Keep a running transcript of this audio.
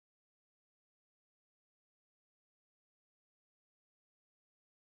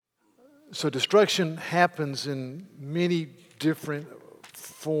So destruction happens in many different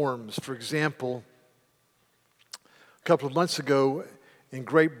forms. For example, a couple of months ago in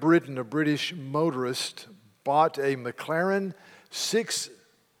Great Britain, a British motorist bought a McLaren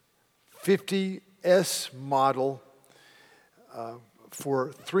 650S model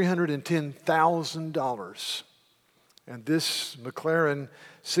for $310,000. And this McLaren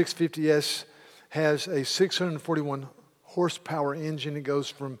 650S has a 641 horsepower engine. It goes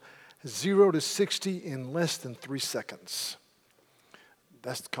from 0 to 60 in less than 3 seconds.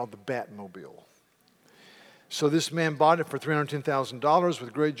 That's called the Batmobile. So this man bought it for $310,000.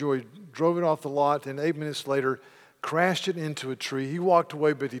 With great joy, drove it off the lot, and 8 minutes later, crashed it into a tree. He walked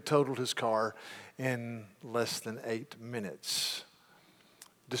away, but he totaled his car in less than 8 minutes.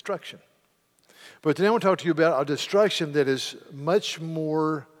 Destruction. But today I want to talk to you about a destruction that is much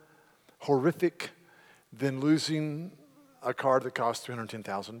more horrific than losing a car that cost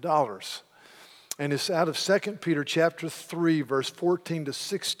 $310,000. And it's out of 2 Peter chapter 3, verse 14 to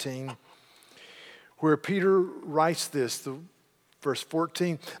 16, where Peter writes this, verse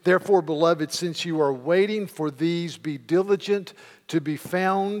 14, "Therefore, beloved, since you are waiting for these, be diligent to be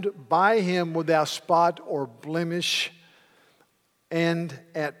found by him without spot or blemish and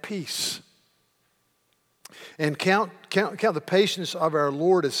at peace. And count the patience of our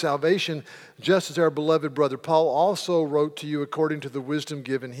Lord as salvation, just as our beloved brother Paul also wrote to you according to the wisdom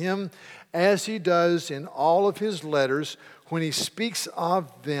given him, as he does in all of his letters when he speaks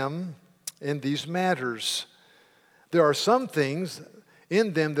of them in these matters. There are some things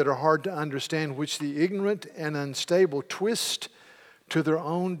in them that are hard to understand, which the ignorant and unstable twist to their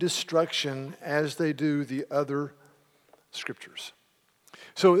own destruction as they do the other scriptures."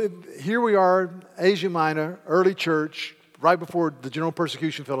 So here we are, Asia Minor, early church, right before the general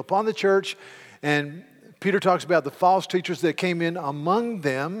persecution fell upon the church. And Peter talks about the false teachers that came in among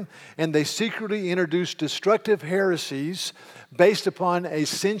them, and they secretly introduced destructive heresies based upon a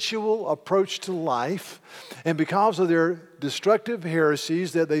sensual approach to life. And because of their destructive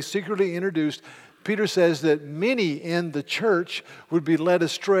heresies that they secretly introduced, Peter says that many in the church would be led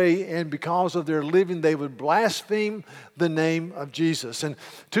astray, and because of their living, they would blaspheme the name of Jesus. And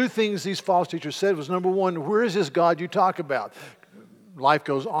two things these false teachers said was, number one, where is this God you talk about? Life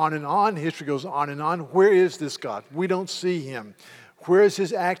goes on and on, history goes on and on. Where is this God? We don't see him. Where is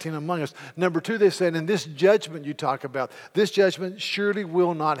his acting among us? Number two, they said, in this judgment you talk about, this judgment surely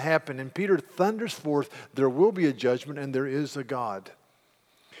will not happen. And Peter thunders forth, there will be a judgment and there is a God.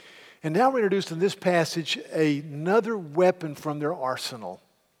 And now we're introduced in this passage another weapon from their arsenal.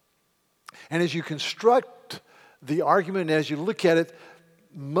 And as you construct the argument and as you look at it,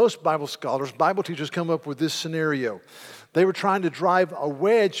 most Bible scholars, Bible teachers come up with this scenario. They were trying to drive a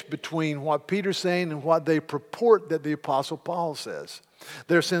wedge between what Peter's saying and what they purport that the Apostle Paul says.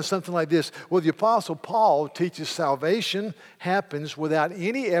 They're saying something like this: well, the Apostle Paul teaches salvation happens without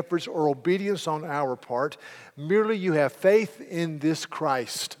any efforts or obedience on our part. Merely you have faith in this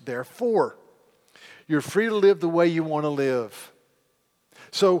Christ. Therefore, you're free to live the way you want to live.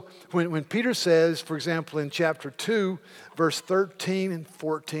 So when Peter says, for example, in chapter 2, verse 13 and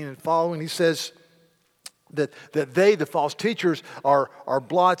 14 and following, he says that they, the false teachers, are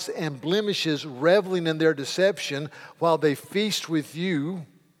blots and blemishes, reveling in their deception while they feast with you.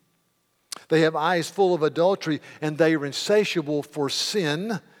 They have eyes full of adultery, and they are insatiable for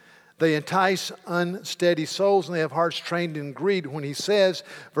sin. They entice unsteady souls, and they have hearts trained in greed. When he says,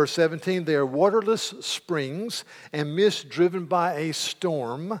 verse 17, they are waterless springs and mist driven by a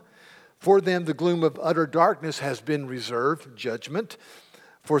storm. For them the gloom of utter darkness has been reserved, judgment.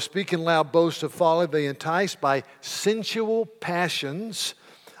 For speaking loud boasts of folly, they entice by sensual passions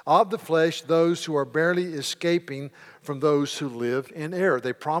of the flesh those who are barely escaping from those who live in error.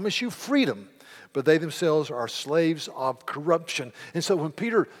 They promise you freedom, but they themselves are slaves of corruption. And so when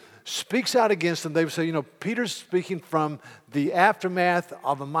Peter speaks out against them, they would say, Peter's speaking from the aftermath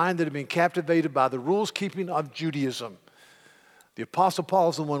of a mind that had been captivated by the rules-keeping of Judaism. The Apostle Paul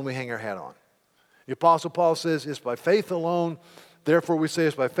is the one we hang our hat on. The Apostle Paul says it's by faith alone. Therefore, we say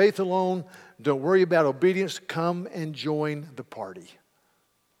it's by faith alone. Don't worry about obedience. Come and join the party.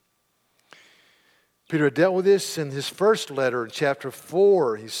 Peter dealt with this in his first letter in chapter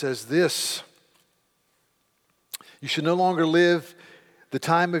 4. He says this: you should no longer live the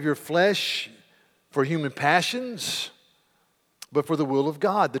time of your flesh for human passions, but for the will of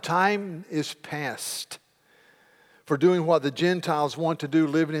God. The time is past for doing what the Gentiles want to do,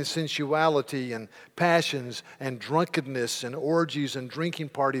 living in sensuality and passions and drunkenness and orgies and drinking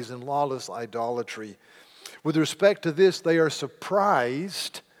parties and lawless idolatry. With respect to this, they are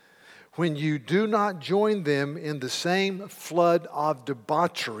surprised when you do not join them in the same flood of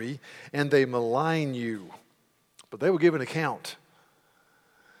debauchery, and they malign you. But they will give an account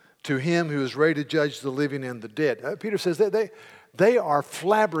to him who is ready to judge the living and the dead. Peter says that they are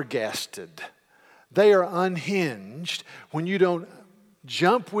flabbergasted. They are unhinged when you don't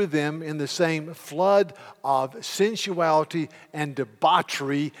jump with them in the same flood of sensuality and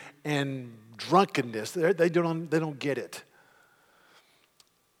debauchery and drunkenness. They don't get it.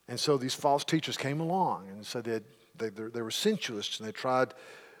 And so these false teachers came along and said that they were sensualists, and they tried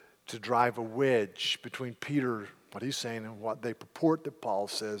to drive a wedge between Peter, what he's saying, and what they purport that Paul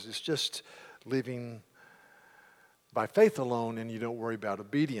says. It's just living by faith alone, and you don't worry about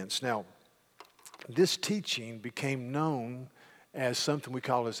obedience. Now, this teaching became known as something we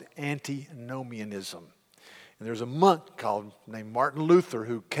call as antinomianism. And there's a monk named Martin Luther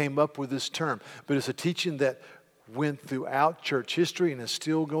who came up with this term. But it's a teaching that went throughout church history and is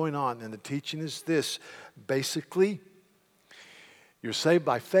still going on. And the teaching is this. Basically, you're saved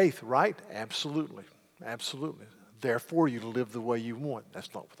by faith, right? Absolutely. Absolutely. Therefore, you live the way you want.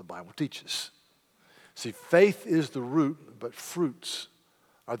 That's not what the Bible teaches. See, faith is the root, but fruits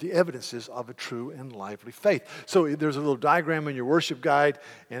are the evidences of a true and lively faith. So there's a little diagram in your worship guide,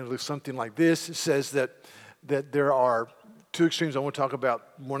 and it looks something like this. It says that there are two extremes. I want to talk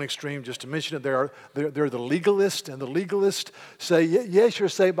about one extreme just to mention it. There are the legalist, and the legalist say, yes, you're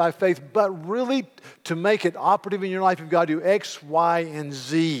saved by faith, but really to make it operative in your life, you've got to do X, Y, and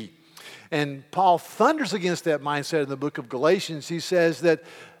Z. And Paul thunders against that mindset in the book of Galatians. He says that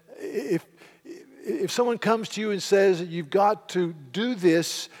if someone comes to you and says that you've got to do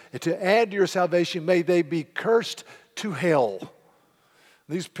this to add to your salvation, may they be cursed to hell.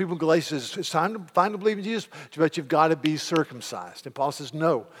 These people in Galatians, it's time to believe in Jesus, but you've got to be circumcised. And Paul says,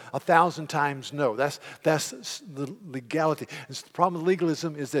 no, 1,000 times no. That's the legality. And the problem with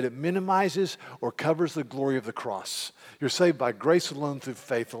legalism is that it minimizes or covers the glory of the cross. You're saved by grace alone through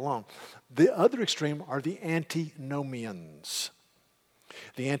faith alone. The other extreme are the antinomians.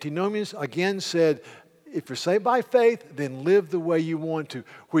 The antinomians, again, said, if you're saved by faith, then live the way you want to,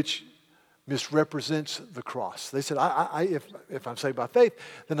 which misrepresents the cross. They said, if I'm saved by faith,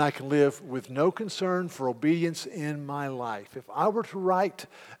 then I can live with no concern for obedience in my life. If I were to write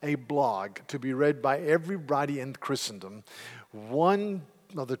a blog to be read by everybody in Christendom, one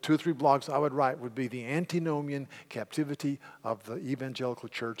of the 2 or 3 blogs I would write would be the antinomian captivity of the evangelical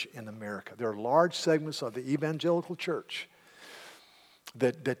church in America. There are large segments of the evangelical church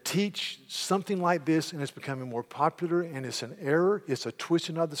that teach something like this, and it's becoming more popular, and it's an error, it's a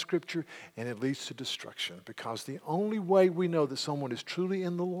twisting of the Scripture, and it leads to destruction. Because the only way we know that someone is truly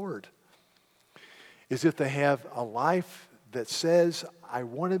in the Lord is if they have a life that says, I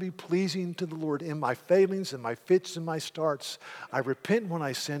want to be pleasing to the Lord in my failings and my fits and my starts. I repent when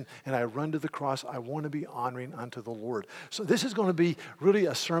I sin, and I run to the cross. I want to be honoring unto the Lord. So this is going to be really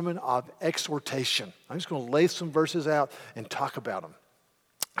a sermon of exhortation. I'm just going to lay some verses out and talk about them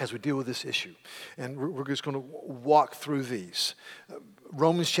as we deal with this issue. And we're just going to walk through these.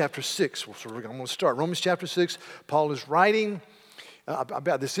 Romans chapter 6, so I'm going to start. Romans chapter 6, Paul is writing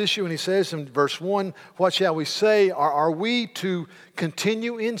about this issue, and he says in verse 1, what shall we say? Are we to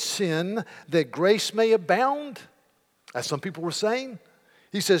continue in sin that grace may abound? As some people were saying.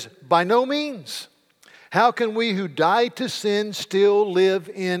 He says, by no means. How can we who died to sin still live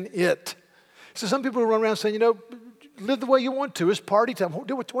in it? So some people run around saying, live the way you want to. It's party time.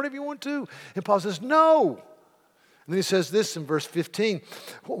 Do whatever you want to. And Paul says, no. And then he says this in verse 15.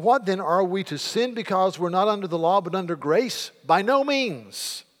 What then, are we to sin because we're not under the law but under grace? By no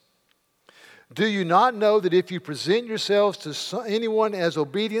means. Do you not know that if you present yourselves to anyone as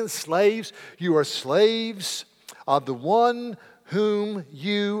obedient slaves, you are slaves of the one whom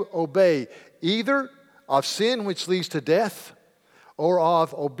you obey, either of sin which leads to death or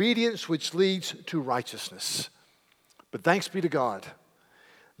of obedience which leads to righteousness? But thanks be to God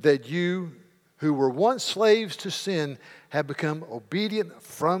that you who were once slaves to sin have become obedient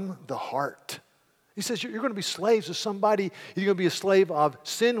from the heart. He says you're going to be slaves of somebody. You're going to be a slave of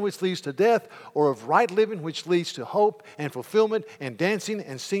sin, which leads to death, or of right living, which leads to hope and fulfillment and dancing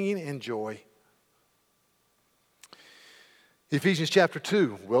and singing and joy. Ephesians chapter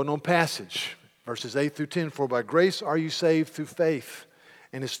 2, well-known passage, verses 8 through 10. For by grace are you saved through faith.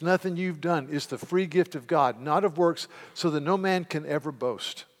 And it's nothing you've done. It's the free gift of God, not of works, so that no man can ever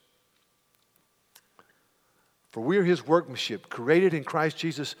boast. For we are his workmanship, created in Christ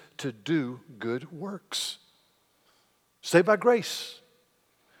Jesus to do good works. Saved by grace.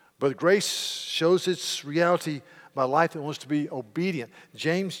 But grace shows its reality by a life that wants to be obedient.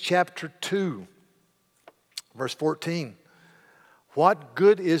 James chapter 2, verse 14. What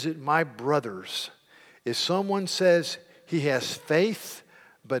good is it, my brothers, if someone says he has faith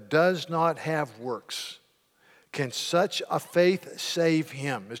but does not have works? Can such a faith save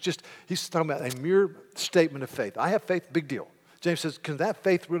him? He's talking about a mere statement of faith. I have faith, big deal. James says, can that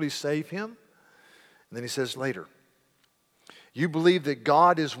faith really save him? And then he says later, you believe that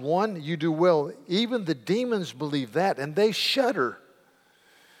God is one, you do well. Even the demons believe that, and they shudder.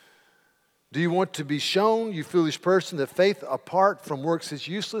 Do you want to be shown, you foolish person, that faith apart from works is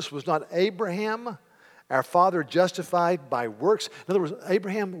useless? Was not Abraham, our father, justified by works? In other words,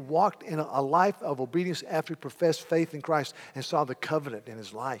 Abraham walked in a life of obedience after he professed faith in Christ and saw the covenant in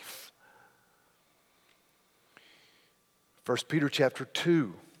his life. 1 Peter chapter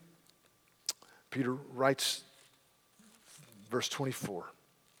 2, Peter writes, verse 24.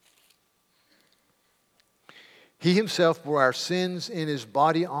 He himself bore our sins in his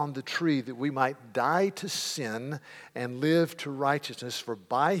body on the tree that we might die to sin and live to righteousness. For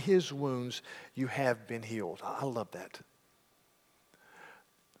by his wounds you have been healed. I love that.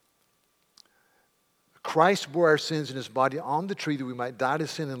 Christ bore our sins in his body on the tree that we might die to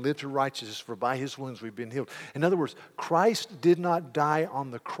sin and live to righteousness. For by his wounds we've been healed. In other words, Christ did not die on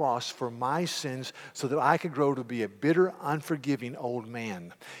the cross for my sins so that I could grow to be a bitter, unforgiving old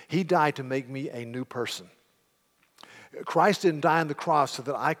man. He died to make me a new person. Christ didn't die on the cross so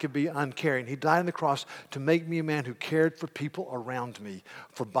that I could be uncaring. He died on the cross to make me a man who cared for people around me.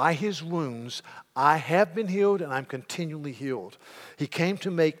 For by his wounds, I have been healed and I'm continually healed. He came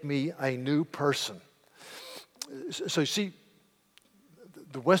to make me a new person. So you see,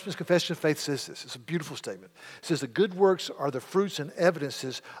 the Westminster Confession of Faith says this. It's a beautiful statement. It says the good works are the fruits and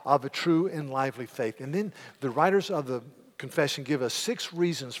evidences of a true and lively faith. And then the writers of the confession give us 6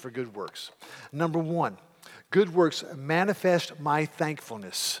 reasons for good works. Number 1, good works manifest my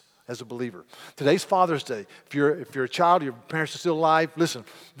thankfulness as a believer. Today's Father's Day. If you're a child, your parents are still alive, listen,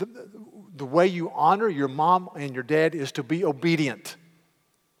 the way you honor your mom and your dad is to be obedient,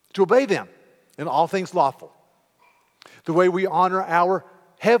 to obey them in all things lawful. The way we honor our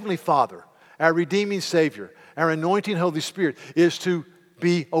Heavenly Father, our redeeming Savior, our anointing Holy Spirit is to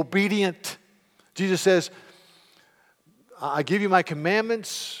be obedient. Jesus says, I give you my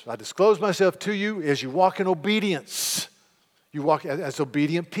commandments. I disclose myself to you as you walk in obedience. You walk as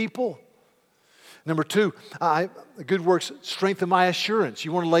obedient people. Number 2, good works strengthen my assurance.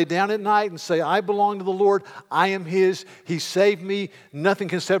 You want to lay down at night and say, I belong to the Lord. I am His. He saved me. Nothing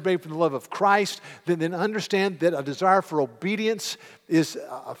can separate me from the love of Christ. Then understand that a desire for obedience is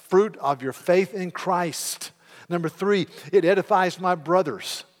a fruit of your faith in Christ. Number 3, it edifies my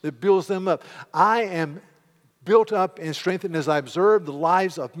brothers. It builds them up. I am built up and strengthened as I observe the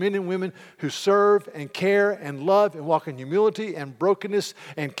lives of men and women who serve and care and love and walk in humility and brokenness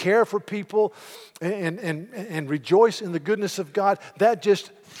and care for people and rejoice in the goodness of God. That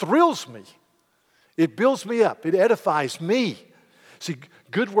just thrills me. It builds me up. It edifies me. See,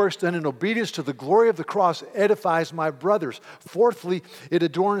 good works done in obedience to the glory of the cross edifies my brothers. Fourthly, it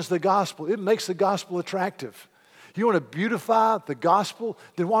adorns the gospel. It makes the gospel attractive. You want to beautify the gospel?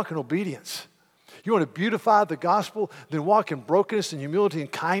 Then walk in obedience. You want to beautify the gospel? Then walk in brokenness and humility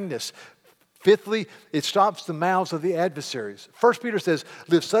and kindness. Fifthly, it stops the mouths of the adversaries. 1 Peter says,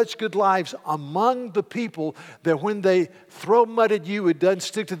 live such good lives among the people that when they throw mud at you, it doesn't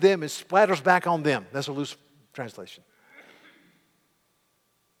stick to them, it splatters back on them. That's a loose translation.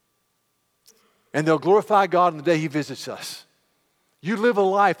 And they'll glorify God on the day He visits us. You live a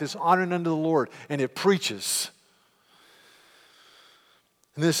life that's honoring unto the Lord, and it preaches.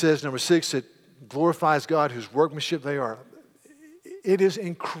 And this says, number 6, it glorifies God whose workmanship they are. It is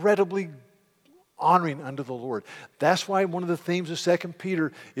incredibly honoring unto the Lord. That's why one of the themes of 2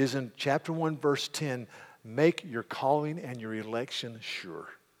 Peter is in chapter 1, verse 10, make your calling and your election sure.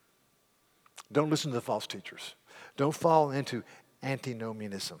 Don't listen to the false teachers. Don't fall into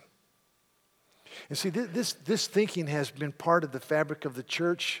antinomianism. And see, this thinking has been part of the fabric of the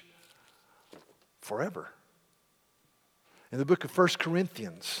church forever. In the book of 1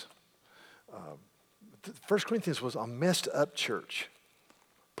 Corinthians, 1 Corinthians was a messed up church.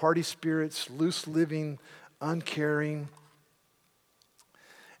 Party spirits, loose living, uncaring.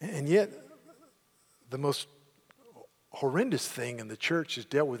 And yet, the most horrendous thing in the church is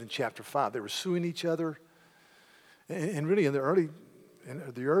dealt with in chapter 5. They were suing each other. And really, in the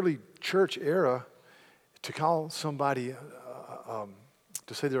early church era, to call somebody,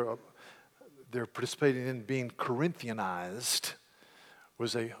 to say they're participating in being Corinthianized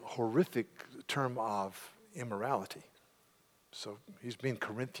was a horrific term of immorality. So he's being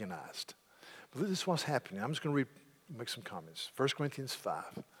Corinthianized. But this is what's happening. I'm just going to make some comments. 1 Corinthians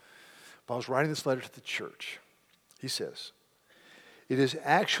 5. Paul's writing this letter to the church. He says, it is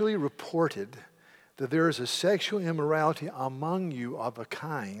actually reported that there is a sexual immorality among you of a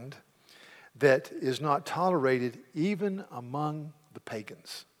kind that is not tolerated even among the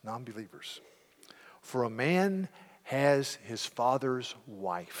pagans, non-believers. For a man has his father's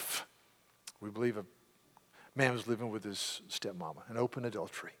wife. We believe a man was living with his stepmama, an open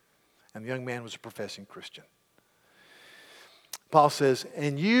adultery. And the young man was a professing Christian. Paul says,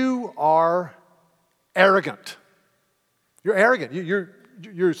 and you are arrogant. You're arrogant.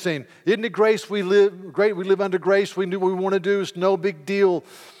 You're saying, isn't it grace we live? Great, we live under grace. We do what we want to do. It's no big deal.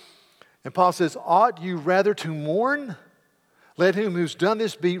 And Paul says, ought you rather to mourn? Let him who's done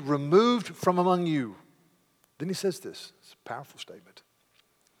this be removed from among you. Then he says this. It's a powerful statement.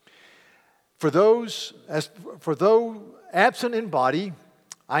 For though absent in body,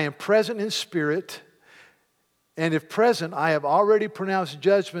 I am present in spirit, and if present, I have already pronounced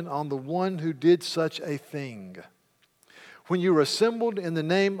judgment on the one who did such a thing. When you are assembled in the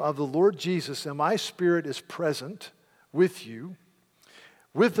name of the Lord Jesus, and my spirit is present with you,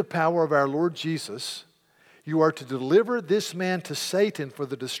 with the power of our Lord Jesus, you are to deliver this man to Satan for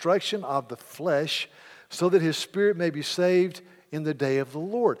the destruction of the flesh, so that his spirit may be saved in the day of the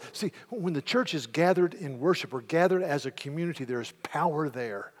Lord. See, when the church is gathered in worship or gathered as a community, there is power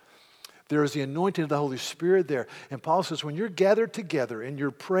there. There is the anointing of the Holy Spirit there. And Paul says, when you're gathered together and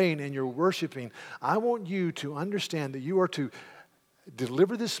you're praying and you're worshiping, I want you to understand that you are to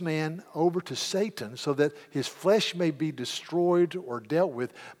deliver this man over to Satan so that his flesh may be destroyed or dealt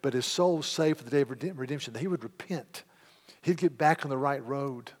with, but his soul is saved for the day of redemption, that he would repent. He'd get back on the right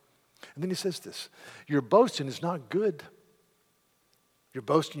road. And then he says this, your boasting is not good. You're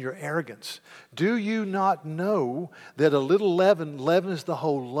boasting your arrogance. Do you not know that a little leaven leavens the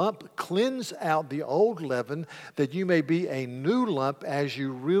whole lump? Cleanse out the old leaven, that you may be a new lump as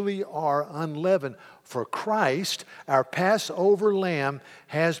you really are unleavened. For Christ, our Passover lamb,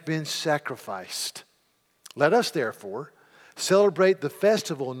 has been sacrificed. Let us therefore celebrate the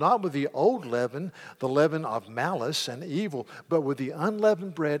festival not with the old leaven, the leaven of malice and evil, but with the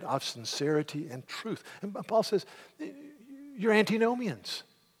unleavened bread of sincerity and truth. And Paul says, you're antinomians.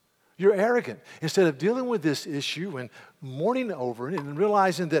 You're arrogant. Instead of dealing with this issue and mourning over it and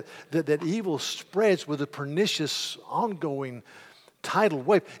realizing that evil spreads with a pernicious, ongoing, tidal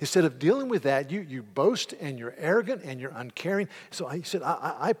wave, instead of dealing with that, you boast and you're arrogant and you're uncaring. So he said,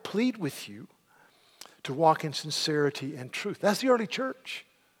 I plead with you to walk in sincerity and truth. That's the early church.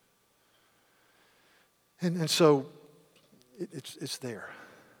 And so it's there.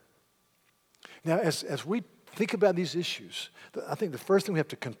 Now, as we think about these issues, I think the first thing we have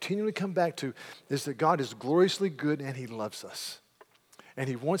to continually come back to is that God is gloriously good and He loves us. And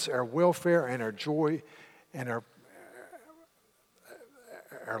He wants our welfare and our joy and our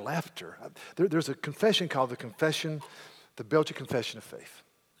laughter. There's a confession called the Belgian Confession of Faith.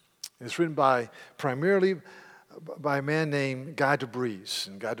 It's written primarily by a man named Guy de Bries.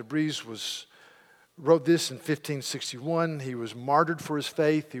 And Guy de Bries wrote this in 1561. He was martyred for his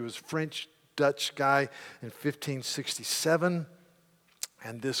faith. He was French-Dutch guy in 1567.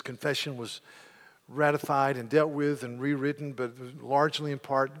 And this confession was ratified and dealt with and rewritten, but largely in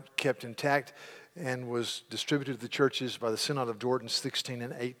part kept intact and was distributed to the churches by the Synod of Dort in 16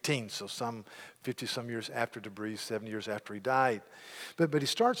 and 18, so some 50-some years after de Bries, 7 years after he died. But he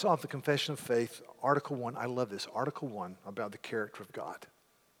starts off the Confession of Faith, Article 1. I love this, Article 1, about the character of God.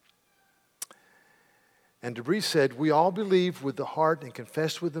 And de Bries said, we all believe with the heart and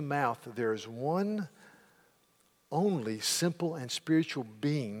confess with the mouth that there is one only simple and spiritual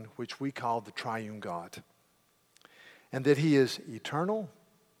being which we call the triune God, and that He is eternal,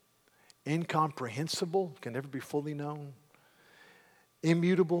 incomprehensible, can never be fully known,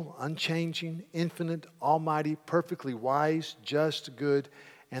 immutable, unchanging, infinite, almighty, perfectly wise, just, good,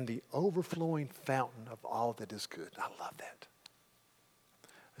 and the overflowing fountain of all that is good. I love that.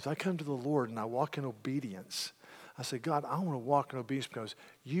 As I come to the Lord and I walk in obedience, I say, God, I want to walk in obedience because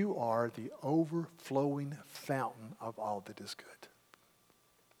you are the overflowing fountain of all that is good.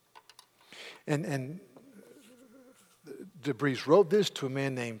 And de Bries wrote this to a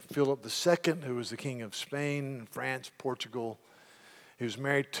man named Philip II, who was the king of Spain, France, Portugal. He was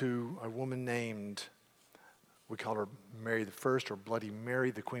married to a woman named, we call her Mary I, or Bloody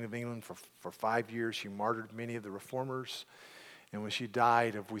Mary, the Queen of England. For 5 years, she martyred many of the reformers. And when she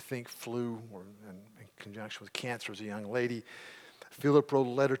died of, we think, flu or in conjunction with cancer as a young lady, Philip wrote a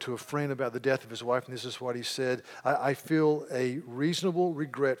letter to a friend about the death of his wife, and this is what he said: I feel a reasonable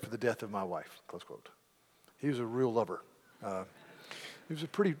regret for the death of my wife, close quote. He was a real lover. He was a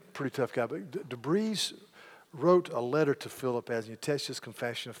pretty tough guy. But de Bries wrote a letter to Philip as he attached his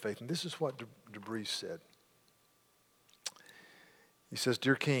confession of faith, and this is what de Bries said. He says,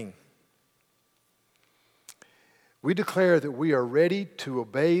 Dear King, we declare that we are ready to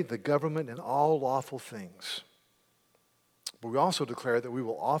obey the government in all lawful things. But we also declare that we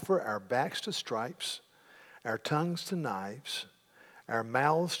will offer our backs to stripes, our tongues to knives, our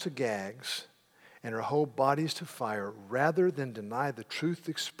mouths to gags, and our whole bodies to fire, rather than deny the truth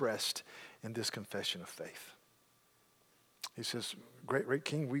expressed in this confession of faith. He says, Great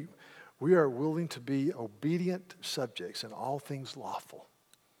King, we are willing to be obedient subjects in all things lawful.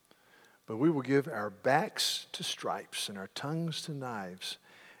 But we will give our backs to stripes and our tongues to knives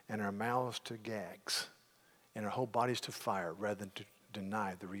and our mouths to gags and our whole bodies to fire rather than to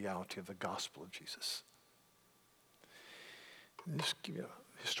deny the reality of the gospel of Jesus. Let me just give you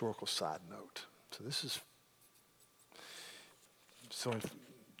a historical side note. So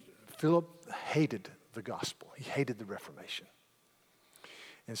Philip hated the gospel. He hated the Reformation.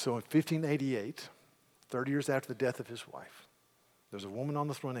 And so in 1588, 30 years after the death of his wife, there's a woman on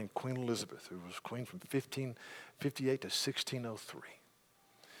the throne named Queen Elizabeth, who was queen from 1558 to 1603.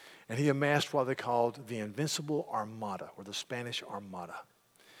 And he amassed what they called the Invincible Armada, or the Spanish Armada.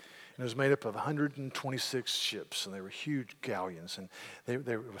 And it was made up of 126 ships, and they were huge galleons, and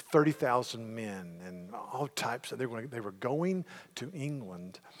they were 30,000 men, and all types. They were going to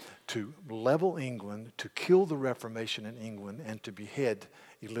England to level England, to kill the Reformation in England, and to behead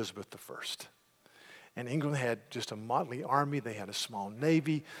Elizabeth I. And England had just a motley army. They had a small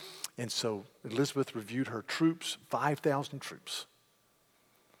navy. And so Elizabeth reviewed her troops, 5,000 troops.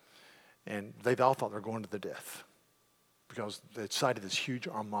 And they all thought they were going to the death because they sighted this huge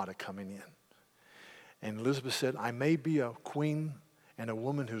armada coming in. And Elizabeth said, I may be a queen and a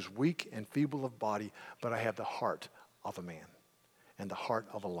woman who's weak and feeble of body, but I have the heart of a man and the heart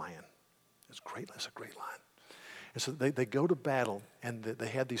of a lion. It's great. That's a great line. And so they go to battle, and they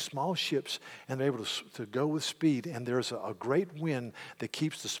had these small ships, and they're able to go with speed. And there's a great wind that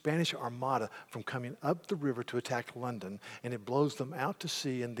keeps the Spanish Armada from coming up the river to attack London. And it blows them out to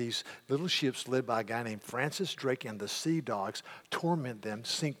sea, and these little ships led by a guy named Francis Drake and the Sea Dogs torment them,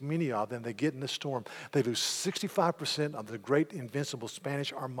 sink many of them. They get in the storm. They lose 65% of the great invincible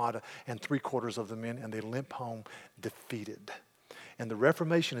Spanish Armada and 3/4 of the men, and they limp home defeated. And the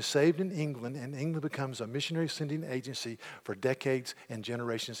Reformation is saved in England, and England becomes a missionary sending agency for decades and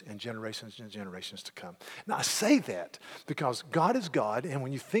generations and generations and generations to come. Now, I say that because God is God, and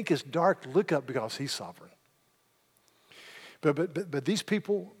when you think it's dark, look up because He's sovereign. But these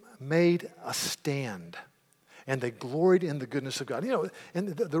people made a stand, and they gloried in the goodness of God. You know, and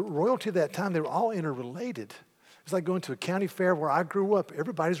the royalty of that time, they were all interrelated. It's like going to a county fair where I grew up.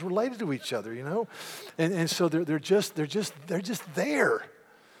 Everybody's related to each other, you know? And so they're just there.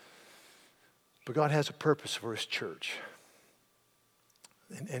 But God has a purpose for His church.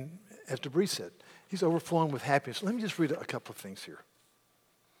 And as Debris said, He's overflowing with happiness. Let me just read a couple of things here.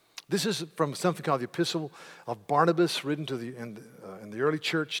 This is from something called the Epistle of Barnabas, written in the early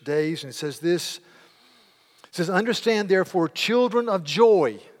church days. And it says this. It says, understand, therefore, children of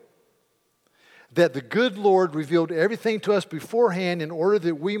joy, that the good Lord revealed everything to us beforehand in order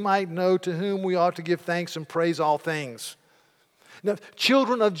that we might know to whom we ought to give thanks and praise all things. Now,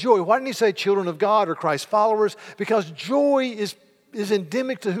 children of joy. Why didn't He say children of God or Christ followers? Because joy is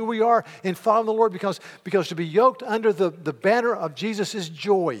endemic to who we are in following the Lord, because to be yoked under the banner of Jesus is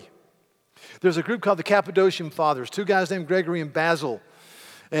joy. There's a group called the Cappadocian Fathers, two guys named Gregory and Basil,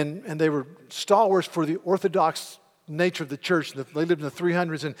 and they were stalwarts for the Orthodox nature of the church. They lived in the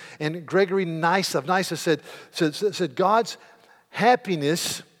 300s, and Gregory Nyssa said God's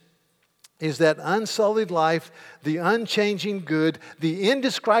happiness is that unsullied life, the unchanging good, the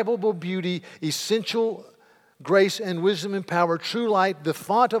indescribable beauty, essential grace and wisdom and power, true light, the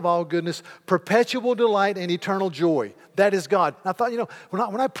font of all goodness, perpetual delight and eternal joy. That is God. I thought,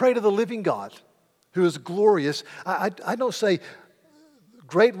 when I pray to the living God, who is glorious, I don't say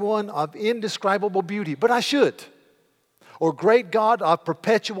great one of indescribable beauty, but I should. Or great God of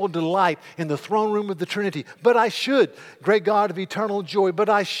perpetual delight in the throne room of the Trinity. But I should. Great God of eternal joy. But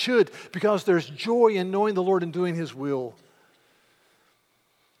I should, because there's joy in knowing the Lord and doing His will.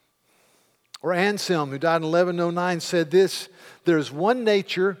 Or Anselm, who died in 1109, said this, there is one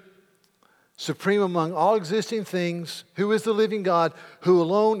nature supreme among all existing things, who is the living God, who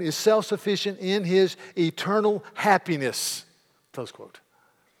alone is self-sufficient in His eternal happiness. Close quote.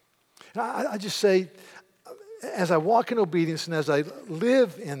 I just say, as I walk in obedience and as I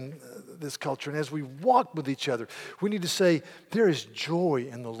live in this culture and as we walk with each other, we need to say there is joy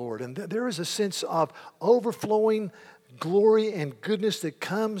in the Lord, and there is a sense of overflowing glory and goodness that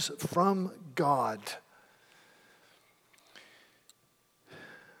comes from God.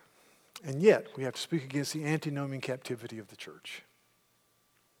 And yet, we have to speak against the antinomian captivity of the church.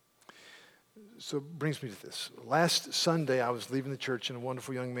 So it brings me to this. Last Sunday, I was leaving the church, and a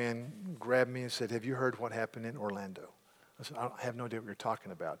wonderful young man grabbed me and said, "Have you heard what happened in Orlando?" I said, "I have no idea what you're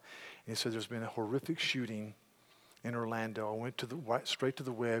talking about." And he said, "There's been a horrific shooting in Orlando." I went straight to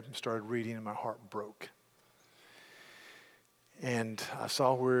the web and started reading, and my heart broke. And I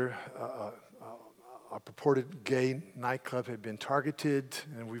saw where a purported gay nightclub had been targeted,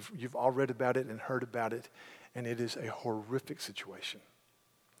 and you've all read about it and heard about it, and it is a horrific situation.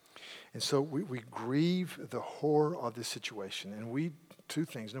 And so we grieve the horror of this situation, and two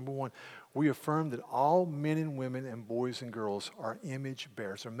things. Number one, we affirm that all men and women and boys and girls are image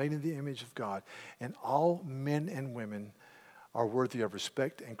bearers. They're made in the image of God, and all men and women are worthy of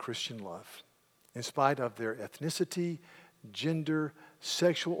respect and Christian love, in spite of their ethnicity, gender,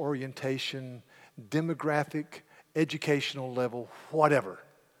 sexual orientation, demographic, educational level, whatever.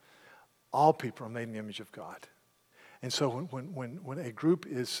 All people are made in the image of God. And so when a group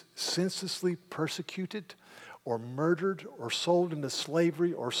is senselessly persecuted or murdered or sold into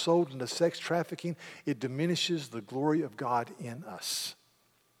slavery or sold into sex trafficking, it diminishes the glory of God in us.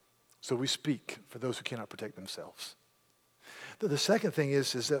 So we speak for those who cannot protect themselves. The second thing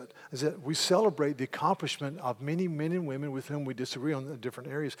is that we celebrate the accomplishment of many men and women with whom we disagree on the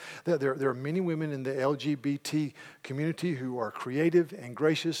different areas. There are many women in the LGBT community who are creative and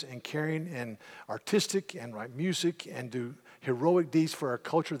gracious and caring and artistic and write music and do heroic deeds for our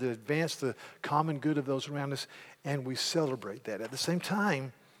culture that advance the common good of those around us, and we celebrate that. At the same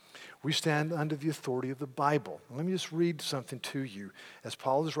time, we stand under the authority of the Bible. Let me just read something to you. As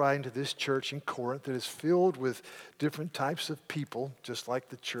Paul is writing to this church in Corinth that is filled with different types of people, just like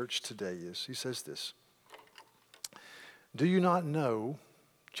the church today is. He says this, "Do you not know,"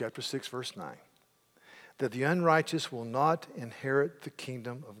 chapter 6, verse 9, "that the unrighteous will not inherit the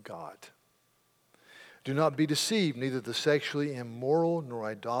kingdom of God? Do not be deceived, neither the sexually immoral, nor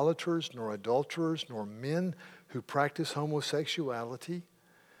idolaters, nor adulterers, nor men who practice homosexuality,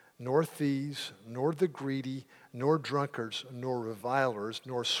 nor thieves, nor the greedy, nor drunkards, nor revilers,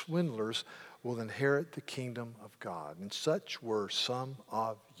 nor swindlers will inherit the kingdom of God. And such were some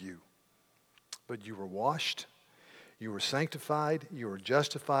of you. But you were washed, you were sanctified, you were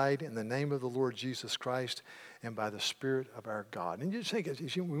justified in the name of the Lord Jesus Christ and by the Spirit of our God." And you just think, as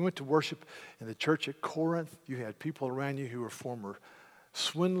we went to worship in the church at Corinth, you had people around you who were former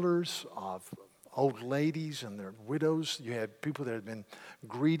swindlers of old ladies and their widows. You had people that had been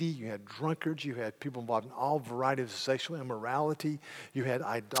greedy. You had drunkards. You had people involved in all varieties of sexual immorality. You had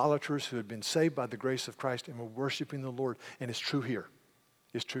idolaters who had been saved by the grace of Christ and were worshiping the Lord. And it's true here.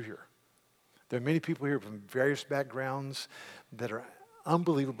 It's true here. There are many people here from various backgrounds that are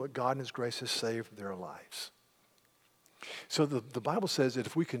unbelievable, but God in His grace has saved their lives. So the Bible says that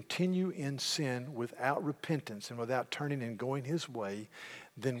if we continue in sin without repentance and without turning and going His way,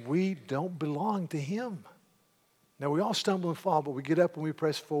 then we don't belong to Him. Now, we all stumble and fall, but we get up and we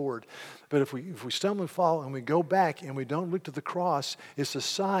press forward. But if we stumble and fall and we go back and we don't look to the cross, it's a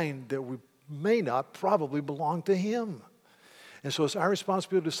sign that we may not probably belong to Him. And so it's our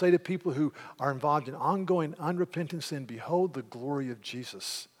responsibility to say to people who are involved in ongoing unrepentant sin, "Behold the glory of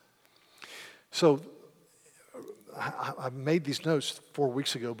Jesus." So I made these notes 4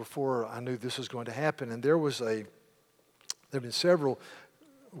 weeks ago before I knew this was going to happen, and there have been several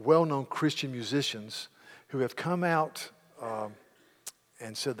well-known Christian musicians who have come out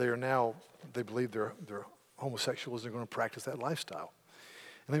and said they believe they're homosexuals, they're going to practice that lifestyle.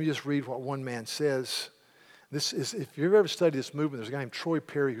 And let me just read what one man says. This is, if you've ever studied this movement, there's a guy named Troy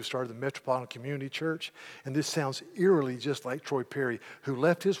Perry who started the Metropolitan Community Church, and this sounds eerily just like Troy Perry, who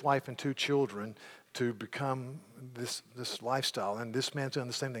left his wife and 2 children to become this lifestyle. And this man's done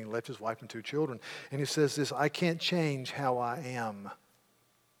the same thing, left his wife and 2 children. And he says this, "I can't change how I am."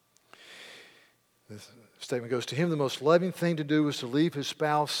 This statement goes, "To him, the most loving thing to do is to leave his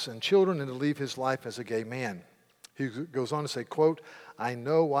spouse and children and to leave his life as a gay man." He goes on to say, quote, "I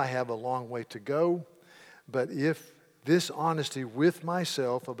know I have a long way to go, but if this honesty with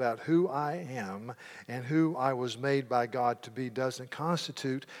myself about who I am and who I was made by God to be doesn't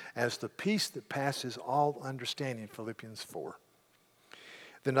constitute as the peace that passes all understanding," Philippians 4,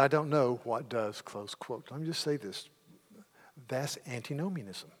 "then I don't know what does," close quote. Let me just say this. That's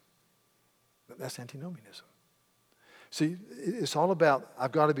antinomianism. That's antinomianism. See, it's all about,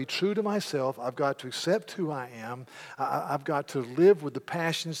 I've got to be true to myself. I've got to accept who I am. I've got to live with the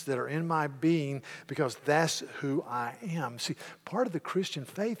passions that are in my being because that's who I am. See, part of the Christian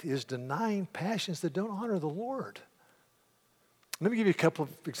faith is denying passions that don't honor the Lord. Let me give you a couple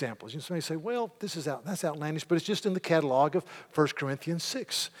of examples. Somebody say, "Well, that's outlandish," but it's just in the catalog of 1 Corinthians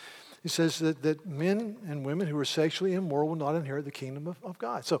 6. He says that men and women who are sexually immoral will not inherit the kingdom of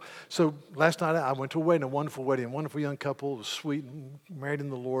God. So last night I went to a wedding, a wonderful young couple. It was sweet, and married in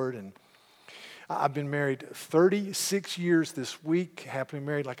the Lord. And I've been married 36 years this week, happily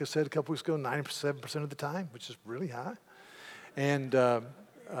married, like I said a couple weeks ago, 97% of the time, which is really high. And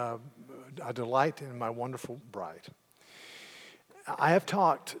I delight in my wonderful bride. I have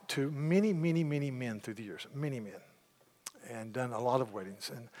talked to many, many, many men through the years, many men, and done a lot of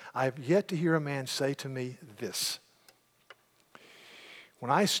weddings. And I have yet to hear a man say to me this.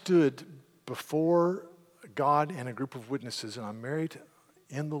 When I stood before God and a group of witnesses, and I'm married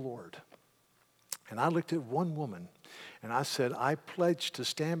in the Lord, and I looked at one woman, and I said, I pledge to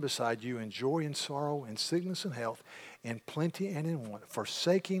stand beside you in joy and sorrow, in sickness and health, in plenty and in want,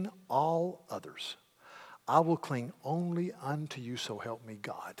 forsaking all others. I will cling only unto you, so help me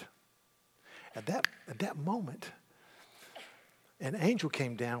God. At that moment, an angel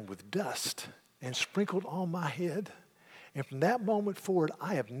came down with dust and sprinkled on my head. And from that moment forward,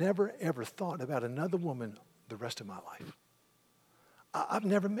 I have never, ever thought about another woman the rest of my life. I've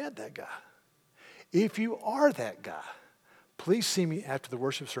never met that guy. If you are that guy, please see me after the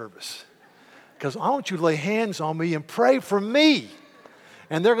worship service, because I want you to lay hands on me and pray for me.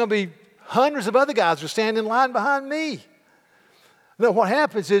 And there are going to be hundreds of other guys who are standing in line behind me. Now, what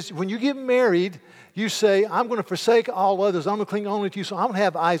happens is when you get married, you say, I'm going to forsake all others. I'm going to cling only to you. So I'm going to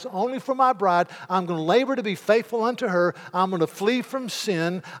have eyes only for my bride. I'm going to labor to be faithful unto her. I'm going to flee from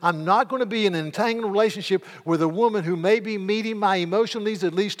sin. I'm not going to be in an entangled relationship with a woman who may be meeting my emotional needs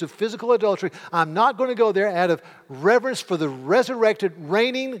that leads to physical adultery. I'm not going to go there out of reverence for the resurrected,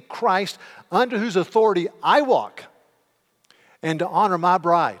 reigning Christ under whose authority I walk, and to honor my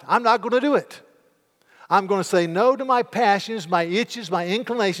bride. I'm not going to do it. I'm going to say no to my passions, my itches, my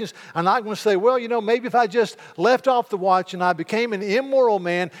inclinations. I'm not going to say, well, maybe if I just left off the watch and I became an immoral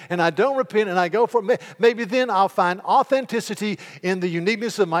man and I don't repent and I go for it, maybe then I'll find authenticity in the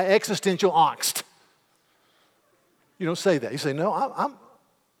uniqueness of my existential angst. You don't say that. You say, no,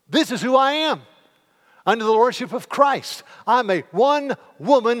 this is who I am under the lordship of Christ. I'm a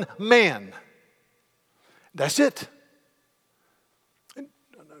one-woman man. That's it.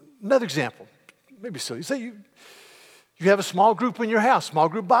 Another example, maybe silly. You say you have a small group in your house, small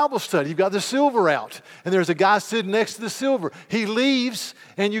group Bible study. You've got the silver out, and there's a guy sitting next to the silver. He leaves,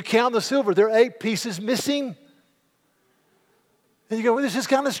 and you count the silver. There are 8 pieces missing. And you go, well, this is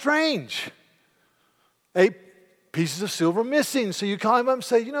kind of strange. 8 pieces of silver missing. So you call him up and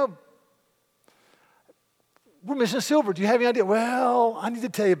say, we're missing silver. Do you have any idea? Well, I need to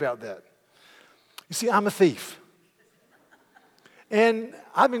tell you about that. You see, I'm a thief. And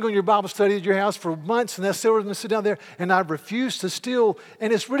I've been going to your Bible study at your house for months, and that silver's been sitting down there, and I've refused to steal,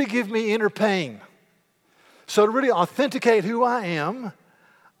 and it's really given me inner pain. So to really authenticate who I am,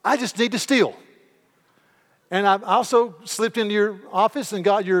 I just need to steal. And I've also slipped into your office and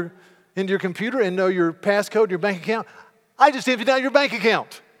got into your computer and know your passcode, your bank account. I just emptied out your bank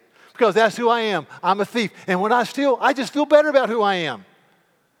account because that's who I am. I'm a thief. And when I steal, I just feel better about who I am.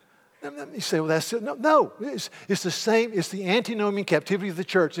 You say, well, that's it. No, it's the same. It's the antinomian captivity of the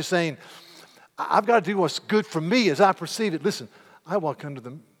church. It's saying, I've got to do what's good for me as I perceive it. Listen, I walk under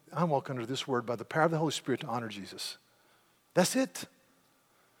this word by the power of the Holy Spirit to honor Jesus. That's it.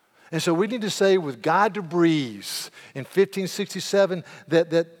 And so we need to say with God to breathe in 1567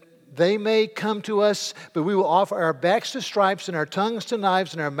 that they may come to us, but we will offer our backs to stripes and our tongues to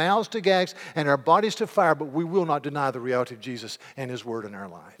knives and our mouths to gags and our bodies to fire, but we will not deny the reality of Jesus and His word in our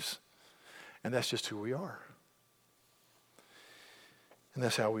lives. And that's just who we are. And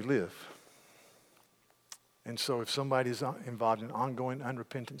that's how we live. And so if somebody is involved in ongoing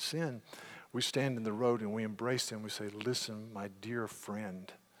unrepentant sin, we stand in the road and we embrace them. We say, listen, my dear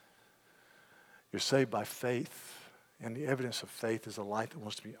friend, you're saved by faith. And the evidence of faith is a life that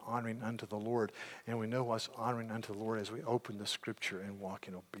wants to be honoring unto the Lord. And we know what's honoring unto the Lord as we open the Scripture and walk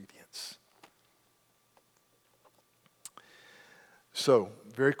in obedience. So,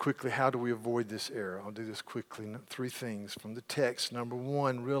 very quickly, how do we avoid this error? I'll do this quickly. 3 things from the text. Number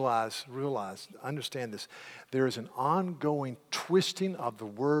 1, realize, understand this. There is an ongoing twisting of the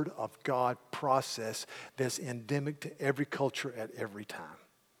Word of God process that's endemic to every culture at every time.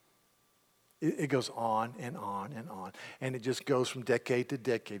 It goes on and on and on. And it just goes from decade to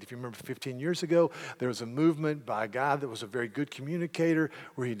decade. If you remember 15 years ago, there was a movement by a guy that was a very good communicator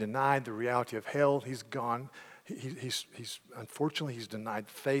where he denied the reality of hell. He's gone. He's unfortunately, he's denied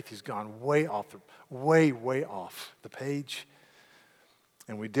faith. He's gone way off the page.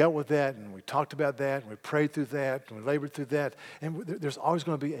 And we dealt with that, and we talked about that, and we prayed through that, and we labored through that. And there's always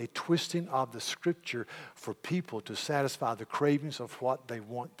going to be a twisting of the Scripture for people to satisfy the cravings of what they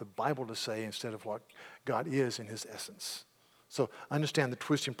want the Bible to say instead of what God is in His essence. So understand the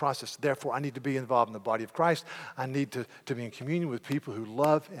twisting process. Therefore, I need to be involved in the body of Christ. I need to be in communion with people who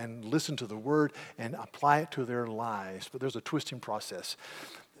love and listen to the Word and apply it to their lives. But there's a twisting process.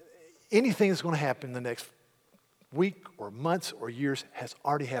 Anything that's going to happen in the next week or months or years has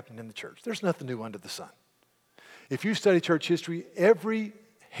already happened in the church. There's nothing new under the sun. If you study church history, every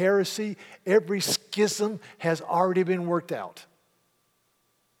heresy, every schism has already been worked out.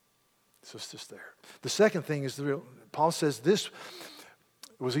 So it's just there. The second thing is Paul says this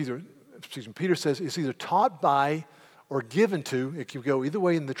was Peter says it's either taught by or given to, it can go either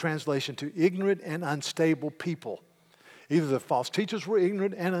way in the translation, to ignorant and unstable people. Either the false teachers were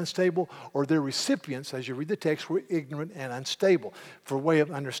ignorant and unstable, or their recipients, as you read the text, were ignorant and unstable. For a way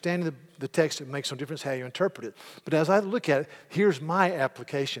of understanding the text, it makes no difference how you interpret it. But as I look at it, here's my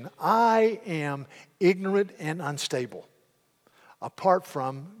application. I am ignorant and unstable apart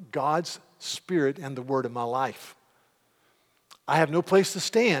from God's Spirit and the Word in my life. I have no place to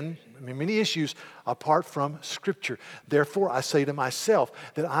stand in many issues apart from Scripture. Therefore, I say to myself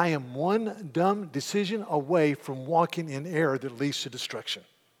that I am one dumb decision away from walking in error that leads to destruction.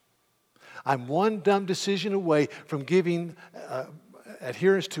 I'm one dumb decision away from giving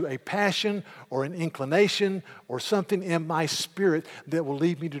adherence to a passion or an inclination or something in my spirit that will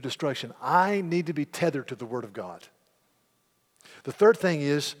lead me to destruction. I need to be tethered to the Word of God. The third thing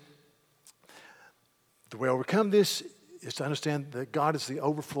is, the way I overcome this is to understand that God is the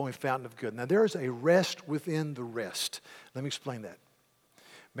overflowing fountain of good. Now, there is a rest within the rest. Let me explain that.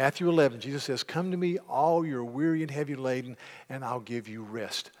 Matthew 11, Jesus says, "Come to me, all you're weary and heavy laden, and I'll give you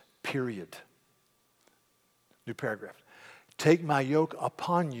rest." Period. New paragraph. "Take my yoke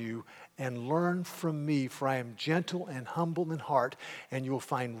upon you and learn from me, for I am gentle and humble in heart, and you will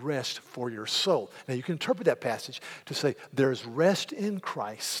find rest for your soul." Now, you can interpret that passage to say there's rest in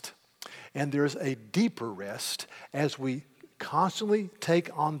Christ. And there's a deeper rest as we constantly take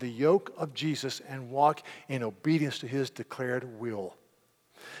on the yoke of Jesus and walk in obedience to His declared will.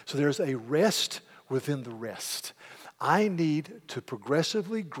 So there's a rest within the rest. I need to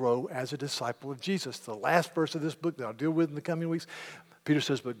progressively grow as a disciple of Jesus. The last verse of this book that I'll deal with in the coming weeks, Peter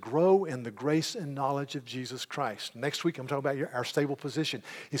says, "But grow in the grace and knowledge of Jesus Christ." Next week, I'm talking about our stable position.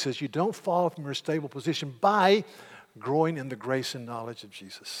 He says, you don't fall from your stable position by growing in the grace and knowledge of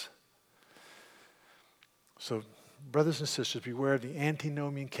Jesus. So, brothers and sisters, beware of the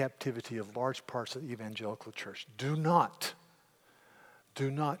antinomian captivity of large parts of the evangelical church. Do not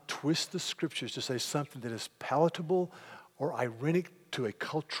twist the Scriptures to say something that is palatable or ironic to a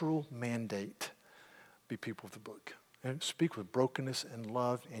cultural mandate. Be people of the book. And speak with brokenness and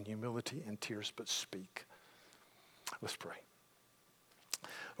love and humility and tears, but speak. Let's pray.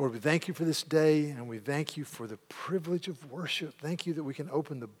 Lord, we thank you for this day, and we thank you for the privilege of worship. Thank you that we can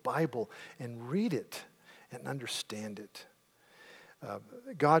open the Bible and read it and understand it.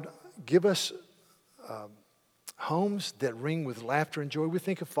 God, give us homes that ring with laughter and joy. We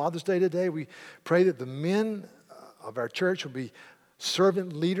think of Father's Day today. We pray that the men of our church will be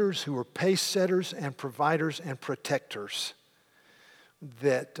servant leaders who are pace setters and providers and protectors.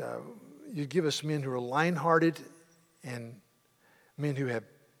 That you give us men who are lighthearted and men who have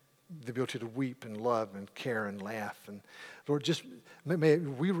the ability to weep and love and care and laugh. And Lord, just may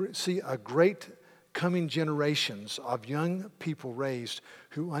we see a great coming generations of young people raised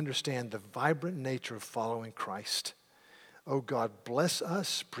who understand the vibrant nature of following Christ. Oh God, bless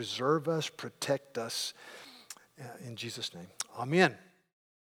us, preserve us, protect us. In Jesus' name, amen.